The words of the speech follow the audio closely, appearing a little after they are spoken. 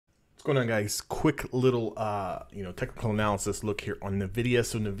What's going on, guys? Quick little technical analysis look here on Nvidia.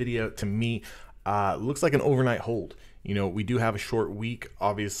 So Nvidia, to me, looks like an overnight hold. We do have a short week,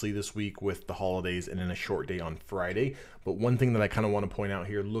 obviously, this week with the holidays and then a short day on Friday. But one thing that I kind of want to point out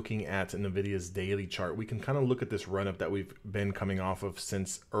here, looking at Nvidia's daily chart, we can kind of look at this run up that we've been coming off of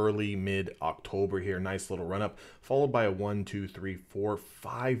since early mid-October here. Nice little run up, followed by a 1, 2, 3, 4,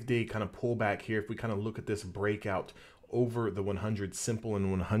 5-day kind of pullback here. If we kind of look at this breakout over the 100 simple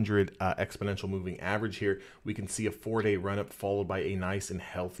and 100 exponential moving average here, we can see a 4-day run up followed by a nice and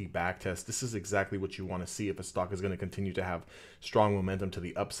healthy back test. This is exactly what you want to see if a stock is going to continue to have strong momentum to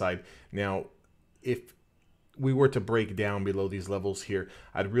the upside. Now, if we were to break down below these levels here,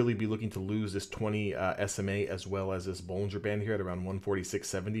 I'd really be looking to lose this 20 SMA as well as this Bollinger Band here at around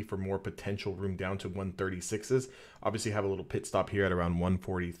 146.70 for more potential room down to 136s. Obviously have a little pit stop here at around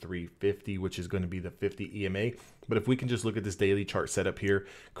 143.50, which is going to be the 50 EMA. But if we can just look at this daily chart setup here,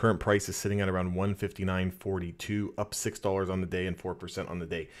 current price is sitting at around 159.42, up $6 on the day and 4% on the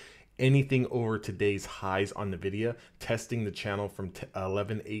day. Anything over today's highs on Nvidia, testing the channel from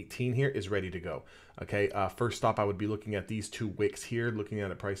 11.18 here is ready to go. Okay, first stop, I would be looking at these two wicks here, looking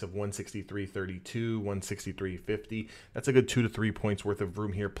at a price of 163.32, 163.50. That's a good 2 to 3 points worth of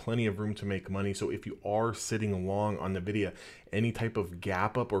room here, plenty of room to make money. So if you are sitting long on Nvidia, any type of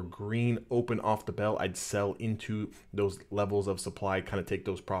gap up or green open off the bell, I'd sell into those levels of supply, kind of take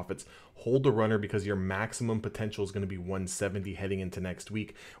those profits. Hold the runner because your maximum potential is going to be 170 heading into next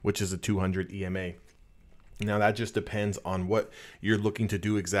week, which is a 200 EMA. Now that just depends on what you're looking to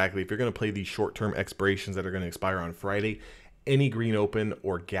do exactly. If you're going to play these short-term expirations that are going to expire on Friday, any green open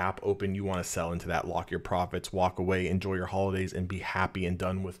or gap open, you want to sell into that, lock your profits, walk away, enjoy your holidays, and be happy and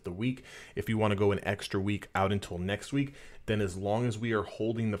done with the week. If you want to go an extra week out until next week, then as long as we are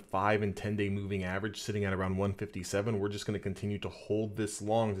holding the 5 and 10-day moving average sitting at around 157, we're just going to continue to hold this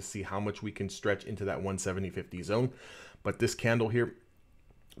long to see how much we can stretch into that 170.50 zone. But this candle here,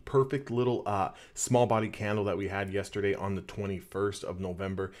 perfect little small body candle that we had yesterday on the 21st of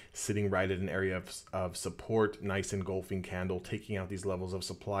November, sitting right at an area of support, nice engulfing candle, taking out these levels of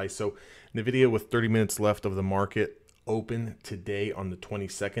supply. So Nvidia, with 30 minutes left of the market open today on the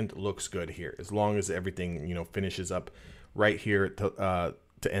 22nd, looks good here. As long as everything finishes up right here to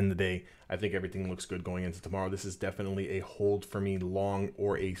end the day, I think everything looks good going into tomorrow. This is definitely a hold for me long,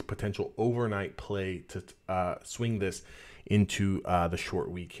 or a potential overnight play to swing this into the short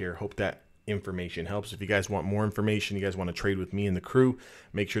week here. Hope that information helps. If you guys want more information, you guys want to trade with me and the crew,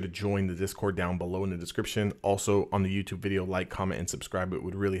 make sure to join the Discord down below in the description. Also on the YouTube video, like, comment, and subscribe. It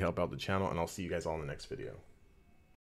would really help out the channel, and I'll see you guys all in the next video.